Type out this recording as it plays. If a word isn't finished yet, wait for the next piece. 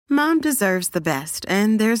Mom deserves the best,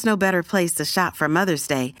 and there's no better place to shop for Mother's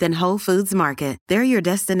Day than Whole Foods Market. They're your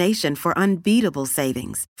destination for unbeatable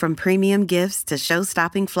savings, from premium gifts to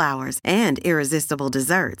show-stopping flowers and irresistible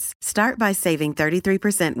desserts. Start by saving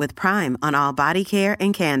 33% with Prime on all body care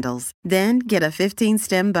and candles. Then get a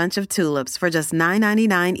 15-stem bunch of tulips for just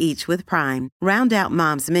 $9.99 each with Prime. Round out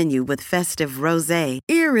Mom's menu with festive rosé,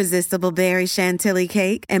 irresistible berry chantilly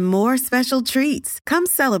cake, and more special treats. Come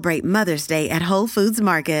celebrate Mother's Day at Whole Foods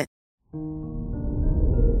Market.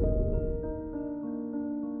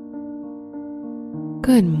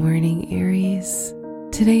 Good morning, Aries.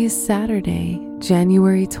 Today is Saturday,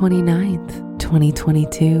 January 29th,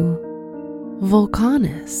 2022.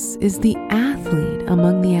 Vulcanus is the athlete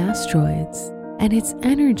among the asteroids, and its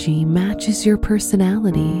energy matches your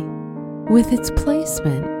personality. With its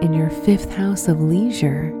placement in your 5th house of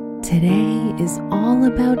leisure, today is all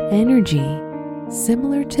about energy,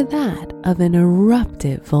 similar to that of an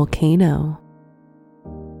eruptive volcano.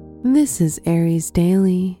 This is Aries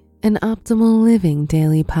Daily, an optimal living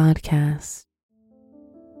daily podcast.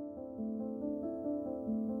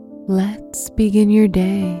 Let's begin your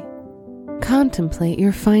day. Contemplate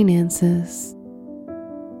your finances.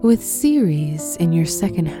 With Ceres in your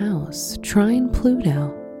 2nd house, trine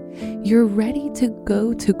Pluto, you're ready to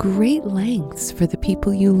go to great lengths for the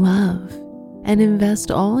people you love and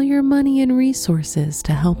invest all your money and resources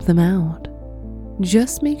to help them out.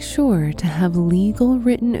 Just make sure to have legal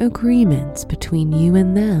written agreements between you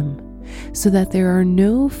and them so that there are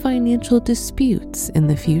no financial disputes in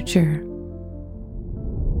the future.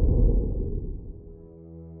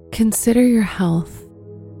 Consider your health.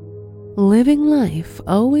 Living life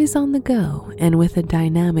always on the go and with a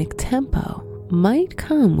dynamic tempo might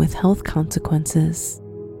come with health consequences.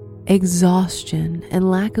 Exhaustion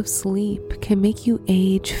and lack of sleep can make you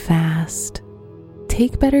age fast.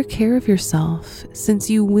 Take better care of yourself since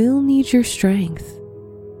you will need your strength.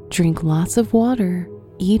 Drink lots of water,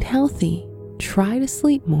 eat healthy, try to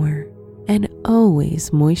sleep more, and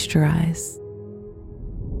always moisturize.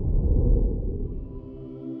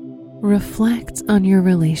 Reflect on your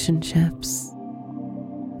relationships.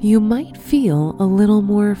 You might feel a little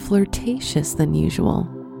more flirtatious than usual,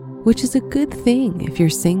 which is a good thing if you're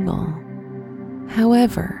single.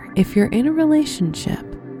 However, if you're in a relationship,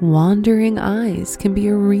 wandering eyes can be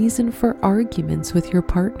a reason for arguments with your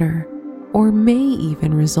partner, or may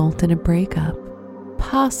even result in a breakup,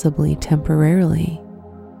 possibly temporarily.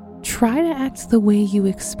 Try to act the way you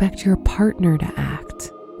expect your partner to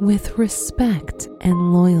act, with respect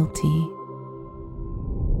and loyalty.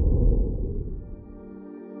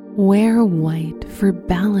 Wear white for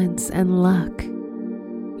balance and luck.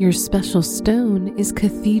 Your special stone is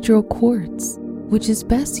Cathedral Quartz, which is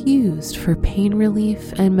best used for pain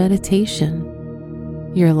relief and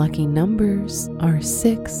meditation. Your lucky numbers are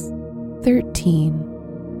 6,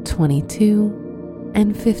 13, 22,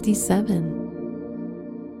 and 57.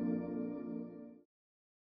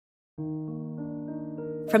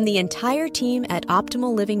 From the entire team at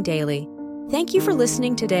Optimal Living Daily, thank you for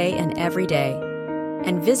listening today and every day.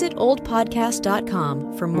 And visit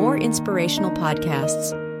oldpodcast.com for more inspirational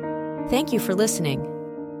podcasts. Thank you for listening.